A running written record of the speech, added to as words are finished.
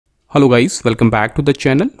Hello guys, welcome back to the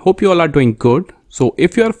channel. Hope you all are doing good. So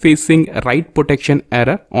if you are facing write protection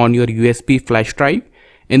error on your USB flash drive,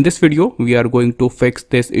 in this video we are going to fix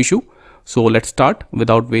this issue. So let's start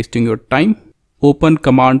without wasting your time. Open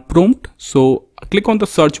command prompt. So click on the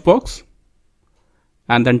search box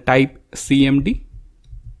and then type cmd.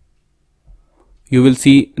 You will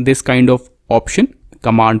see this kind of option,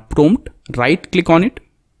 command prompt. Right click on it.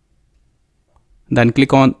 Then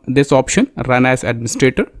click on this option, run as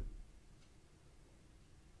administrator.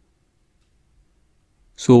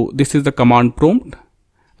 So this is the command prompt,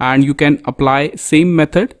 and you can apply same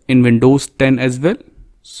method in Windows 10 as well.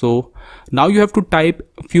 So now you have to type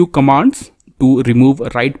a few commands to remove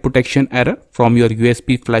write protection error from your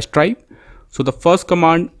USB flash drive. So the first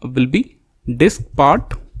command will be disk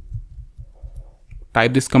part.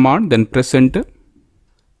 Type this command, then press enter.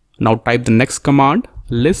 Now type the next command,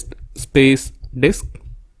 list space disk.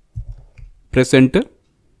 Press enter.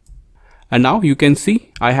 And now you can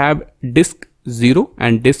see I have disk 0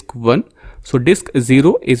 and disk 1. So disk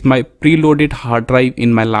 0 is my preloaded hard drive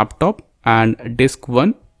in my laptop and disk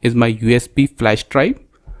 1 is my USB flash drive.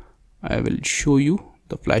 I will show you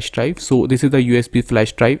the flash drive. So this is the USB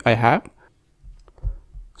flash drive I have.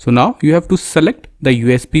 So now you have to select the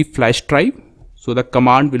USB flash drive. So the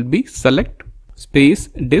command will be select space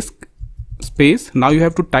disk space. Now you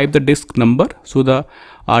have to type the disk number. So the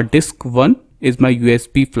disk 1 is my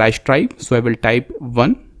USB flash drive. So I will type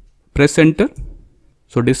 1. Press enter.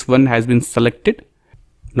 So this one has been selected.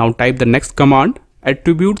 Now type the next command,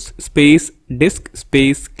 attributes space disk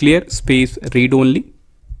space clear space read only.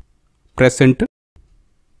 Press enter.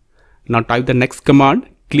 Now type the next command,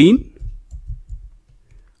 clean.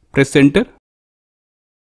 Press enter.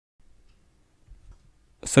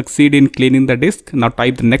 Succeed in cleaning the disk. Now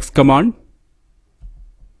type the next command,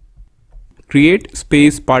 create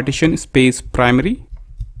space partition space primary.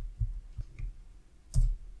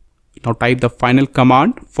 Now type the final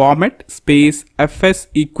command, format space fs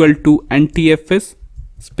equal to ntfs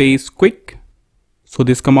space quick. So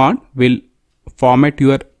this command will format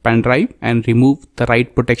your pen drive and remove the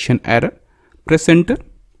write protection error. Press enter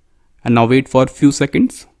and now wait for a few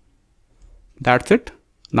seconds. That's it.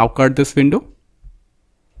 Now cut this window.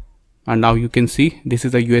 And now you can see this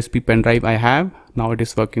is a USB pen drive I have. Now it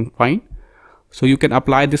is working fine. So you can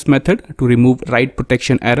apply this method to remove write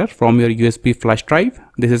protection error from your USB flash drive.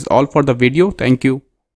 This is all for the video. Thank you.